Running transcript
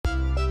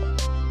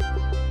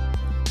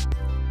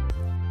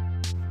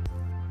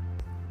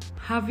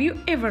Have you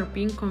ever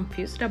been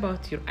confused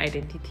about your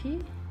identity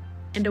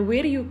and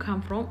where you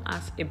come from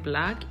as a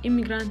Black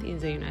immigrant in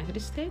the United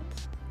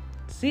States?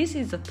 This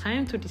is the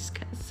time to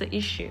discuss the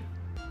issue.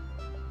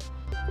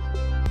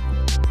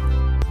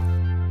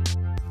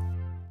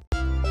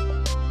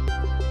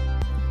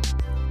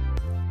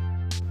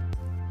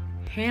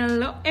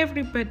 Hello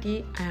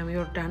everybody, I am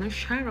Jordano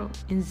Sharo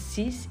and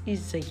this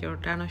is the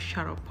Jordano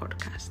Sharo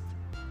podcast.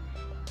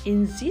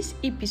 In this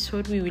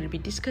episode, we will be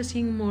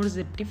discussing more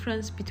the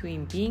difference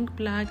between being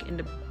Black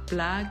and a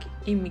Black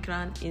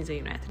immigrant in the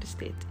United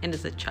States and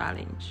the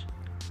challenge.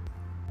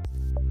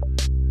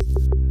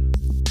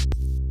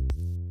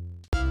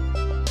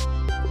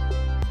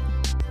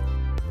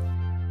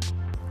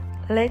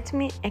 Let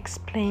me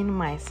explain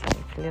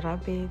myself a little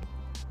bit.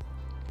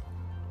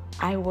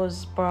 I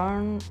was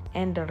born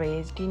and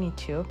raised in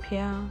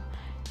Ethiopia,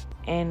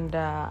 and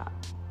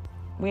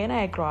when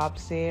I grew up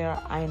there,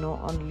 I know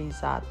only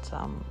that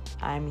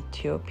I'm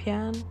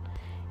Ethiopian,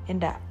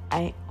 and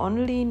I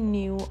only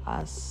knew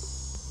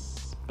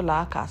as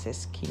Black as a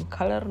skin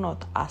color,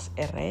 not as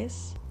a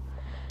race.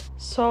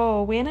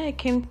 So when I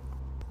came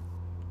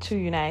to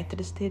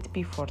United States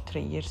before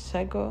 3 years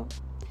ago,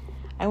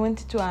 I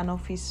went to an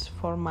office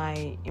for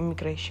my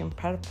immigration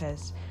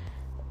purpose.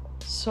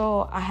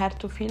 So I had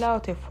to fill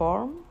out a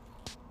form.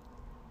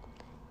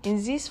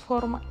 In this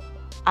form,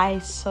 I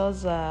saw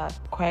the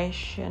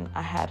question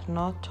I had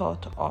not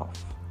thought of.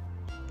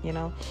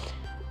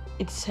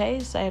 It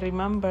says, I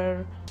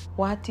remember,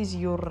 what is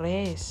your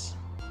race?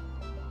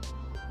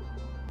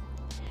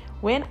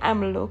 When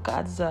I'm look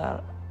at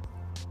the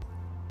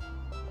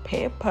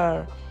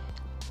paper,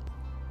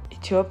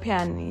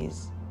 Ethiopian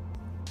is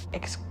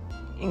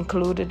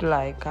included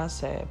like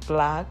as a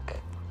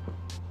Black.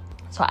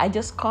 So I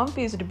just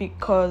confused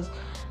because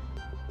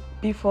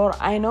before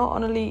I know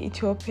only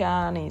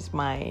Ethiopian is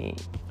my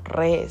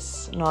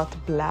race, not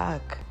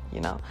Black,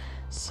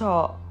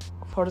 So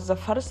for the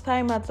first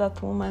time at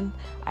that moment,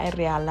 I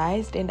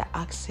realized and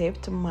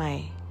accept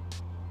my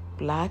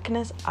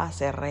Blackness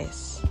as a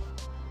race.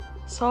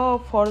 So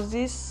for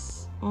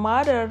this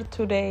matter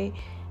today,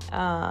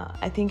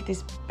 I think it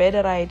is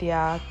better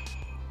idea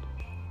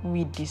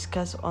we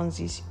discuss on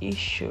this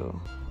issue.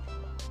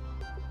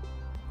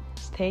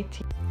 Stay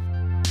tuned.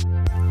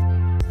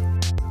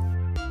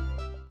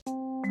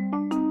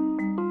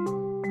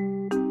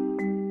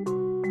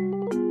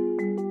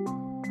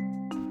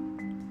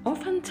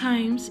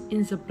 Oftentimes,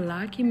 in the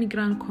Black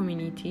immigrant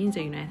community in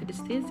the United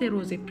States, there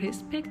was a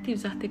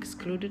perspective that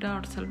excluded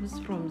ourselves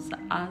from the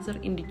other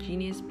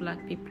indigenous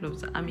Black people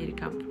of the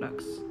American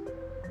flocks.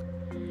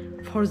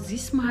 For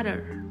this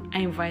matter, I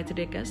invited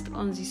a guest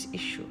on this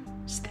issue.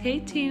 Stay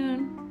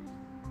tuned.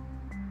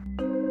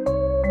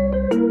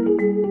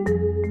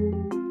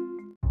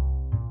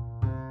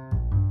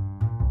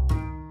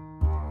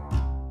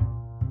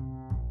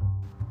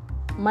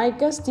 My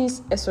guest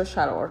is a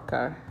social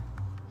worker.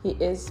 He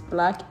is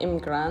Black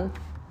immigrant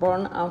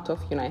born out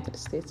of United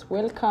States.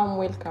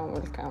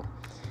 Welcome.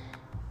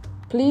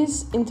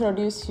 Please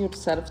introduce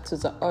yourself to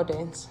the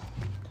audience.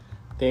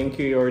 Thank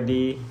you,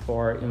 Yordi,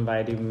 for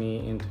inviting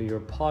me into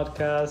your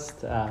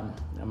podcast.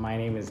 My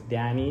name is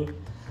Danny.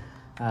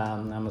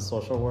 I'm a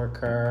social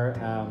worker.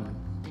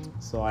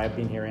 So I've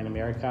been here in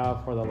America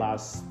for the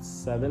last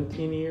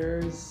 17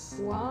 years.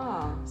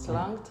 Wow, it's a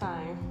long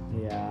time.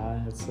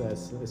 Yeah,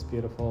 it's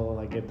beautiful.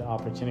 I get the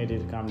opportunity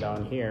to come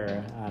down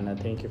here, and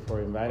thank you for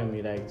inviting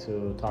me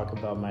to talk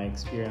about my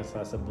experience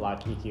as a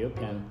Black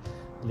Ethiopian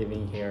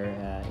living here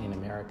in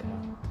America.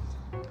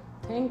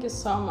 Thank you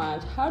so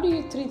much. How do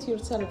you treat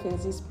yourself in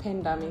this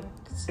pandemic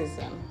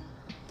season?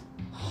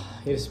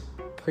 It's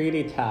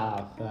pretty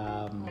tough.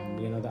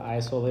 The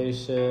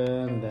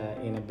isolation, the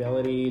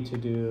inability to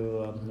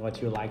do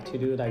what you like to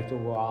do, like to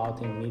go out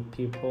and meet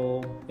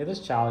people. It is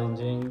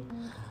challenging,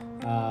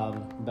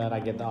 but I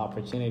get the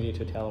opportunity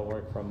to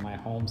telework from my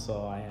home,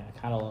 so I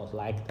kind of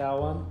like that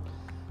one.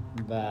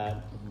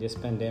 But this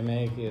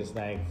pandemic is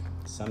like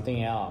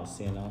something else,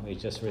 It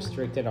just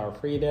restricted our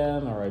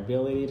freedom, our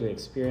ability to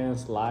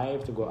experience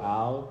life, to go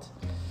out.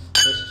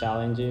 It's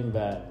challenging,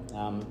 but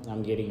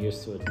I'm getting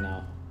used to it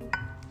now.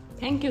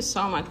 Thank you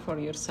so much for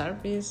your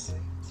service.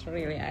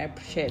 I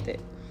appreciate it.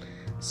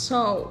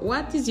 So,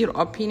 what is your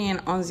opinion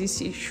on this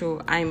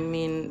issue? I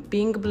mean,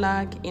 being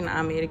Black in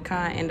America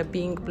and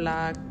being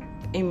Black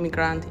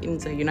immigrant in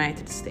the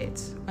United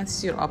States.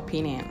 What's your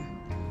opinion?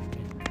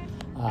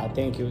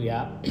 Thank you.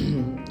 Yeah.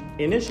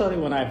 Initially,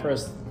 when I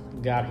first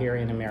got here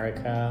in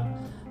America,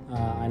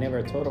 I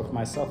never thought of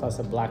myself as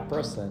a Black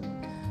person.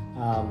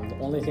 The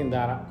only thing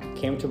that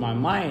came to my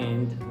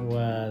mind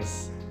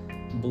was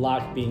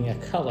Black being a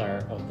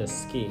color of the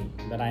skin,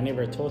 but I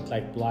never thought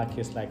like Black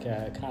is like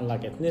a kind of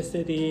like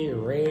ethnicity,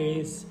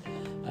 race.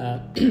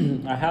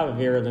 I have a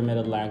very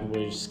limited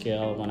language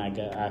skill when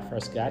I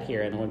first got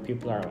here, and when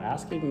people are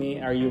asking me,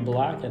 "Are you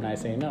Black?" and I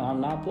say, "No,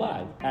 I'm not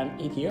Black. I'm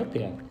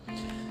Ethiopian."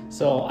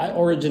 So I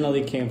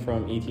originally came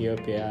from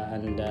Ethiopia,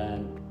 and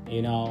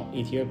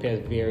Ethiopia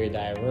is very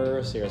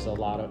diverse. There's a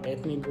lot of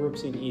ethnic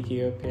groups in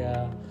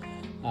Ethiopia.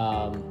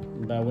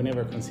 But we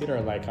never consider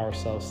like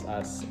ourselves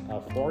as a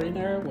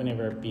foreigner. We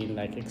never been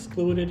like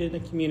excluded in the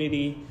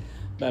community.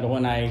 But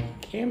when I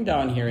came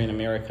down here in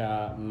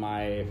America,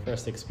 my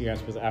first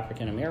experience with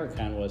African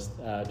American was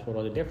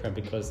totally different,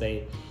 because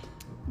they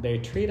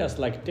treat us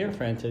like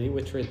differently.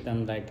 We treat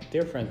them like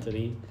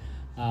differently,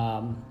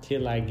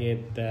 till I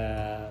get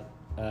a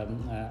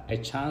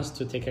chance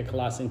to take a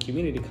class in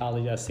community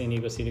college at San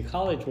Diego City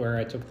College, where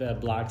I took the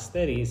Black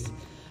Studies,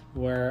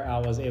 where I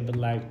was able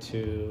like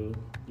to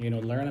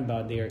learn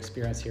about their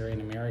experience here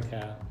in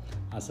America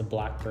as a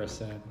Black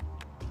person.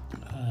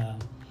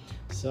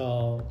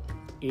 So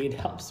it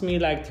helps me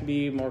like to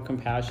be more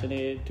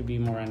compassionate, to be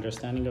more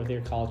understanding of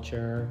their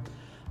culture,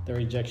 the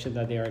rejection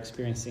that they are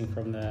experiencing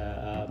from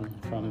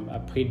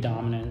a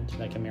predominant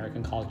like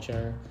American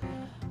culture.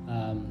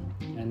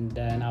 And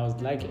then I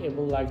was like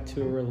able like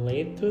to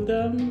relate to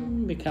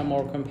them, become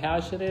more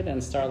compassionate,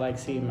 and start like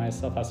seeing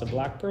myself as a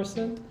Black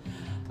person.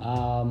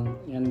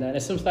 And then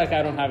it seems like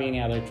I don't have any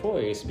other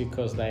choice,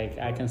 because like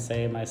I can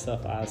say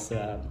myself as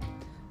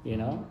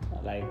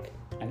like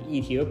an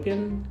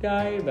Ethiopian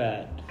guy,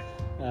 but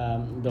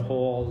the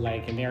whole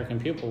like American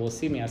people will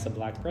see me as a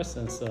Black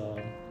person. So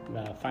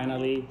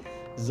finally,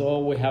 though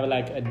we have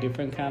like a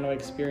different kind of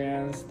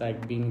experience,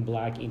 like being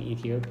Black in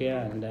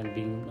Ethiopia and then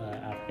being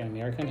African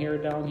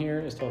American down here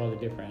is totally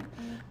different.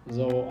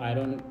 Though I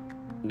don't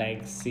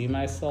like see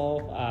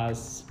myself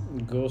as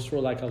go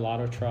through like a lot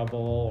of trouble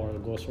or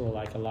go through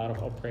like a lot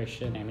of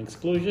oppression and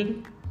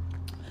exclusion.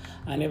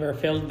 I never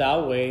felt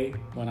that way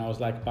when I was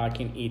like back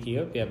in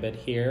Ethiopia, but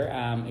here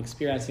I'm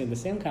experiencing the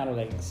same kind of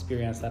like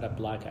experience that a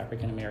Black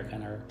African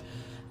American are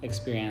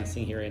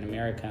experiencing here in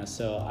America.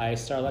 So I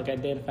start like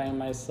identifying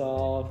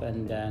myself,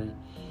 and then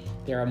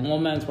there are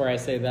moments where I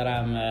say that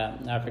I'm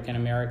an African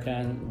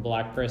American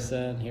Black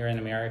person here in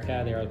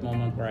America. There are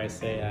moments where I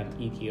say I'm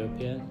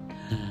Ethiopian.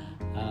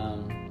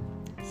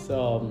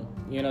 So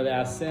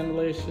the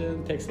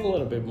assimilation takes a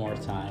little bit more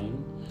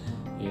time.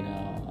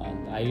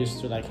 And I used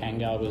to like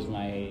hang out with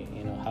my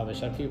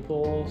Habesha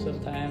people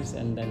sometimes,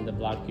 and then the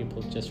Black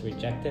people just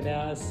rejected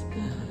us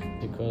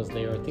because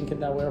they were thinking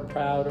that we're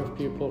proud of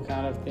people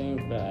kind of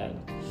thing. But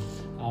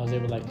I was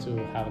able like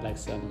to have like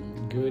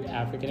some good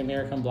African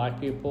American Black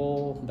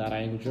people that I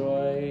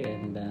enjoy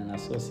and then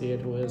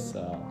associate with.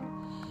 So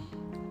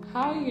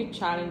how you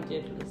challenge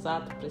it with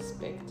that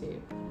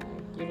perspective?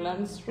 Like you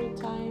learn through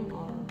time,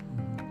 or?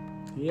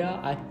 Yeah,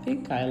 I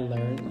think I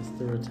learned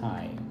through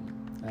time.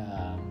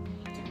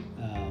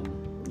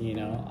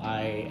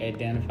 I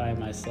identify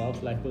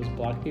myself like with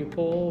Black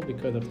people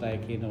because of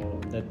like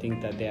the thing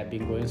that they have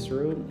been going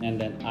through, and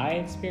then I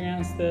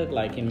experienced it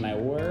like in my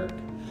work.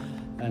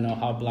 I know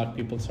how Black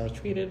people are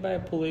treated by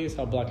police,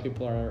 how Black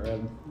people are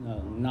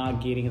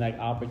not getting like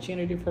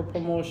opportunity for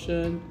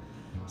promotion.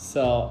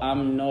 So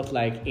I'm not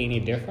like any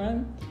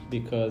different,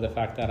 because the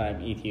fact that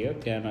I'm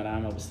Ethiopian and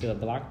I'm still a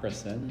Black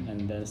person,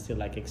 and then still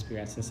like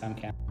experiencing some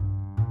kind.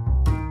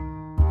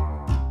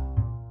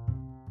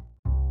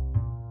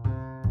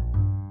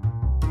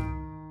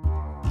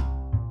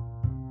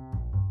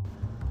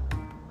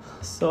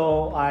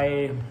 So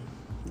I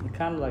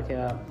kind of like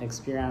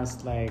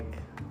experienced like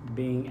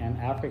being an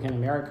African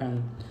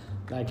American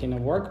like in a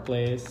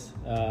workplace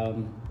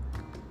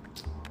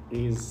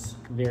is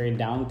very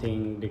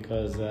daunting,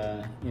 because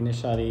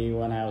initially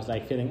when I was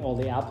like filling all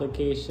the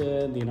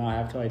application, I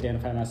have to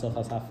identify myself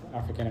as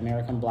African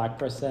American Black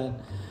person,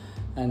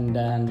 and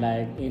then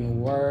like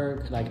in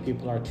work, like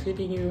people are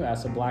treating you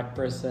as a Black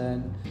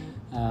person.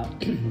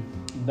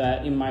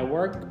 But in my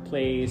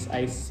workplace,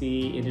 I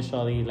see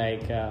initially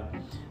like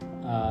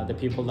the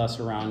people that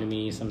surround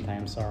me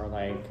sometimes are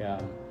like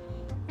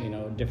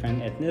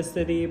different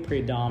ethnicity,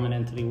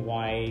 predominantly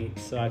white.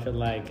 So I feel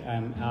like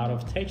I'm out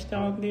of touch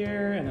down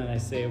there, and then I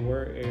say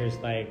is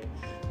like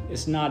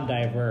it's not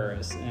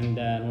diverse. And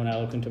then when I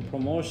look into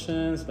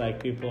promotions,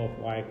 like people of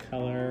white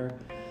color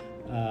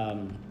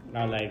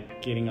are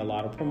like getting a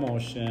lot of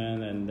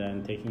promotion and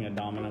then taking a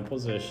dominant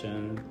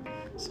position.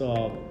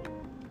 So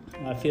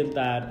I feel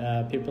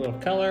that people of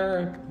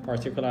color,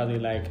 particularly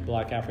like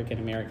Black African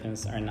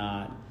Americans, are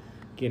not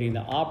getting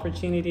the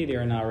opportunity. They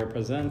are not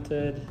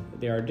represented.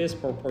 They are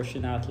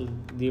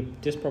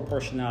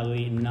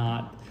disproportionately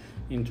not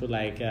into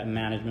like a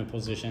management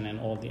position and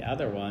all the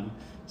other one.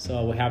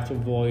 So we have to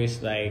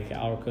voice like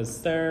our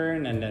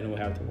concern, and then we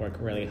have to work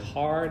really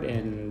hard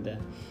enough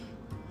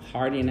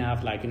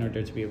like in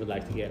order to be able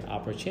like to get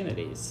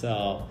opportunities.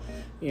 So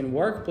in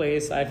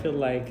workplace, I feel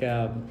like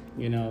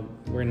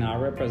we're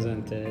not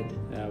represented,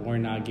 we're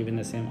not given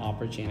the same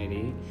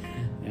opportunity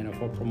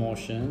for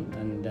promotion,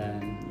 and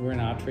then we're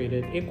not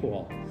treated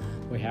equal.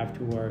 We have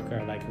to work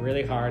like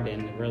really hard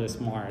and really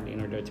smart in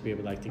order to be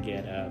able like to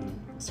get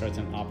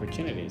certain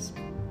opportunities.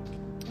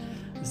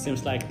 It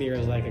seems like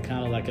there's like a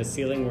kind of like a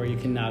ceiling where you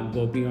cannot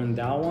go beyond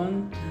that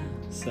one.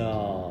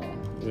 So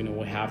we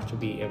have to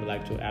be able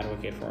like to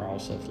advocate for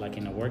ourselves, like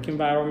in a work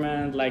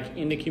environment, like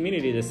in the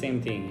community, the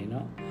same thing,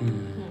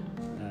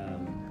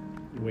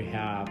 we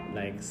have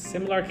like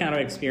similar kind of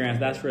experience.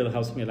 That's really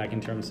helps me like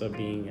in terms of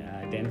being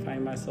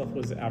identifying myself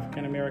as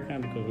African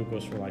American, because we go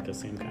through like the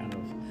same kind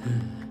of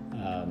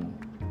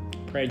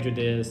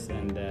prejudice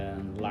and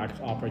then lack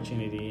of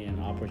opportunity and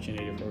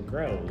opportunity for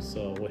growth.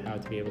 So we have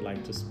to be able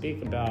like to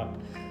speak about,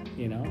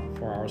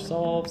 for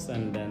ourselves,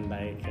 and then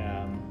like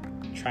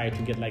try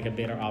to get like a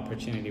better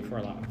opportunity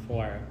for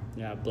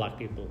Black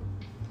people.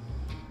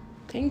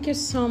 Thank you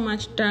so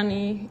much,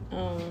 Danny.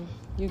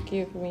 You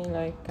give me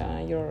like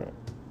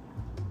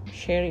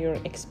share your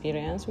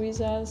experience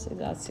with us.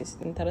 That's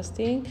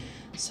interesting.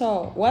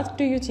 So, what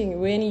do you think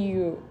when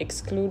you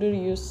excluded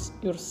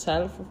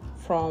yourself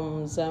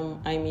from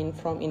them? I mean,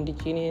 from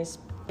indigenous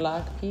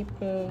Black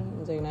people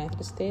in the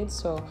United States.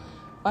 So,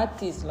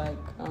 what is like?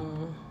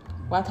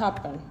 What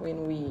happened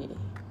when we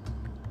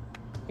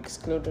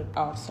excluded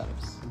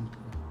ourselves?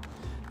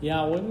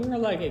 Yeah, when we were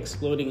like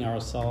excluding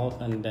ourselves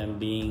and then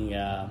being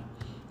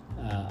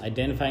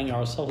identifying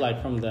ourselves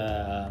like from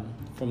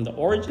the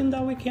origin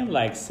that we came,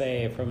 like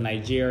say from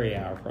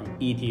Nigeria or from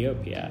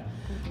Ethiopia,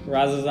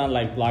 rather than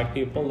like Black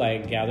people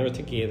like gather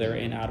together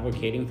and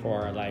advocating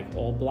for like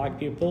all Black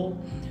people,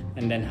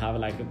 and then have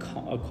like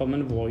a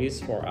common voice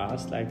for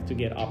us like to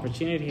get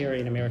opportunity here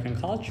in American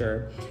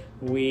culture,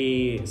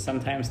 we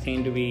sometimes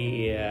tend to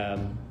be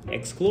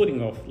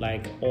excluding of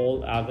like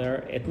all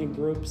other ethnic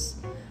groups,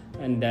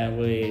 and then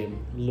we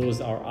lose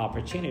our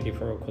opportunity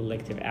for a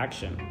collective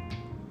action.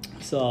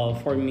 So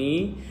for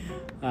me,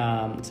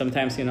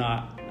 sometimes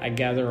I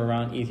gather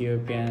around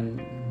Ethiopian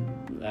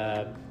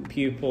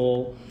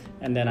people,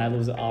 and then I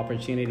lose the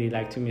opportunity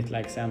like to meet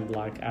like some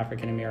Black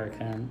African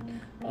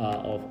American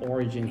of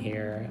origin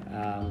here.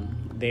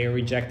 They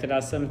rejected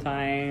us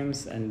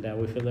sometimes, and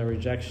we feel the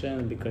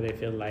rejection because they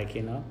feel like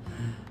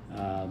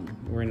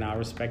we're not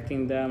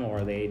respecting them,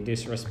 or they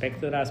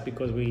disrespected us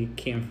because we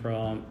came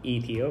from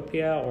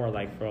Ethiopia or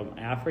like from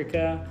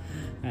Africa,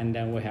 and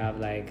then we have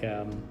like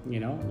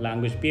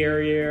language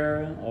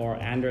barrier or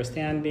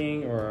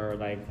understanding, or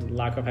like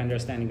lack of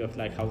understanding of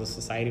like how the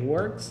society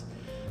works.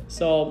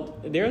 So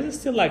there's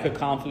still like a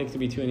conflict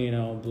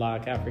between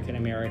Black African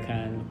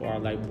American who are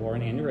like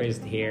born and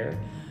raised here,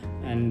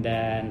 and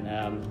then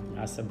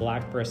as a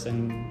Black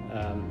person,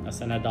 as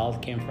an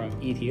adult, came from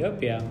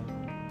Ethiopia.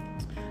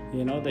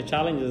 The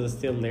challenges are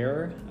still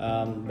there,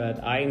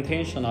 but I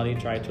intentionally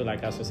try to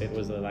like associate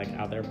with like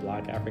other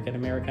Black African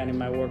American in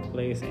my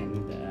workplace, and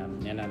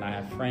then I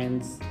have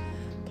friends,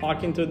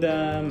 talking to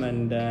them,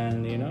 and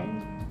then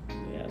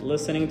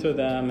listening to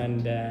them,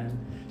 and then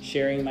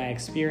sharing my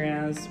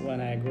experience when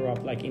I grew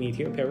up like in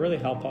Ethiopia really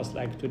helped us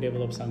like to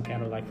develop some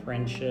kind of like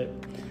friendship,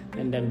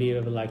 and then be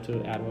able like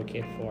to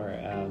advocate for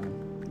a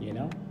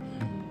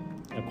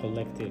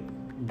collective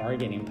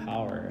bargaining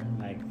power.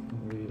 Like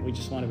we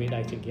just want to be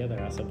like together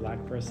as a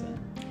Black person.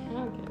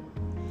 Okay.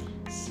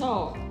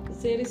 So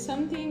there is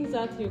something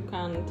that you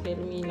can tell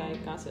me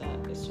like as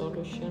a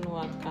solution.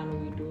 What can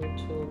we do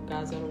to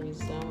gather with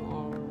them,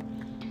 or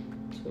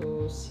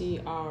to see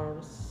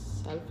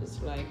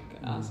ourselves like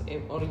as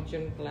a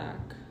origin Black?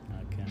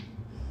 Okay.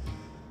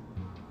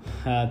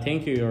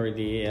 Thank you,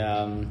 Yordi.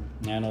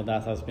 I know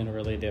that has been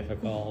really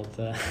difficult.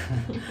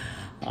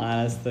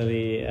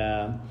 Honestly,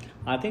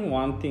 I think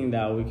one thing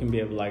that we can be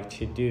able like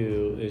to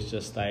do is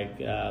just like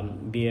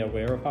be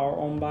aware of our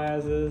own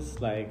biases.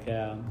 Like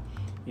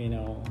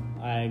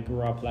I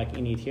grew up like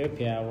in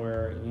Ethiopia,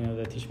 where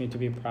they teach me to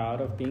be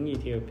proud of being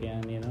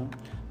Ethiopian.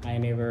 I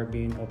never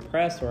been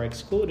oppressed or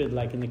excluded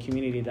like in the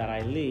community that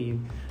I live.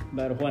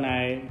 But when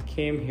I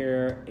came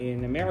here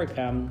in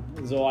America,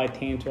 though I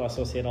tend to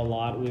associate a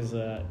lot with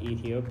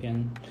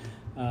Ethiopian,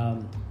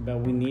 but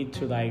we need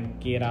to like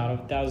get out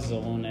of that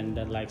zone and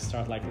then like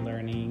start like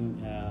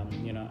learning,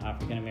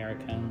 African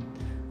American,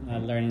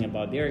 learning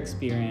about their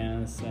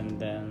experience, and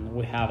then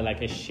we have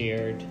like a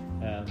shared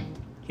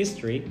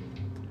history,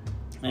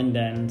 and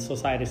then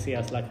society see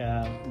us like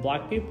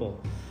Black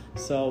people.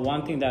 So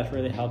one thing that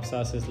really helps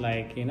us is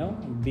like,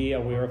 be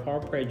aware of our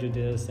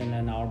prejudice and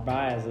then our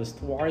biases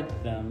towards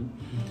them.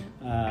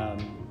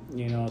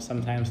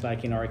 Sometimes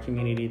like in our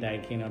community,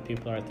 like,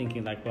 people are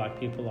thinking like Black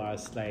people are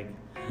like,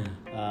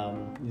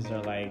 these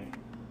are like,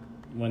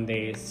 when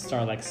they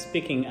start like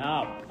speaking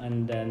up,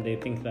 and then they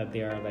think that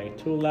they are like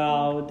too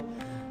loud.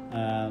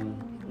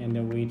 And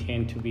then we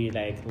tend to be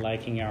like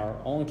liking our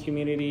own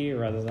community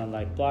rather than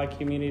like Black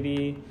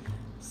community.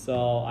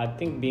 So I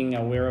think being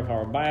aware of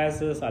our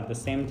biases, at the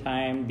same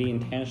time be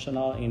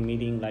intentional in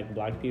meeting like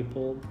Black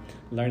people,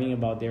 learning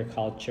about their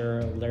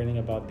culture, learning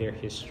about their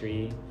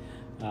history,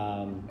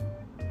 and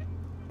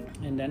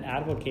then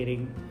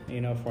advocating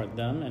for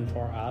them and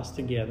for us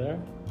together,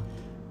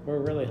 where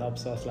it really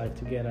helps us like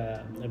to get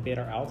a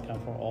better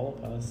outcome for all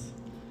of us.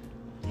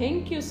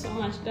 Thank you so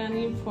much,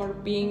 Danny, for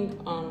being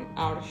on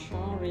our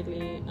show.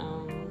 Really,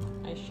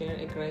 I share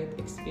a great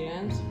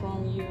experience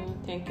from you.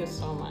 Thank you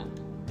so much.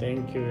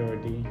 Thank you,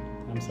 Yordi.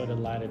 I'm so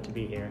delighted to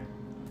be here.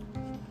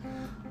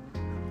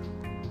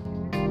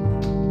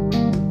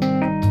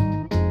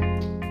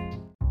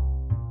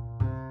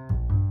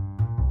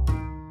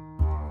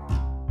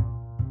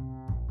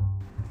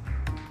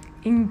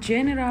 In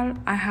general,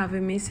 I have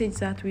a message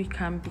that we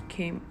can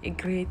become a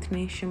great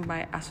nation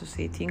by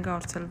associating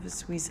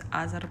ourselves with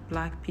other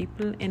Black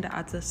people, and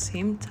at the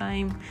same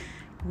time,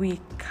 we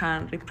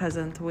can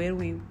represent where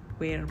we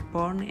were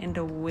born and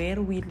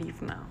where we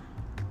live now.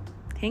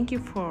 Thank you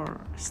for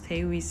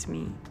staying with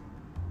me.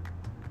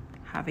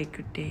 Have a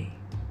good day.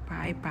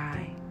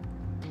 Bye-bye.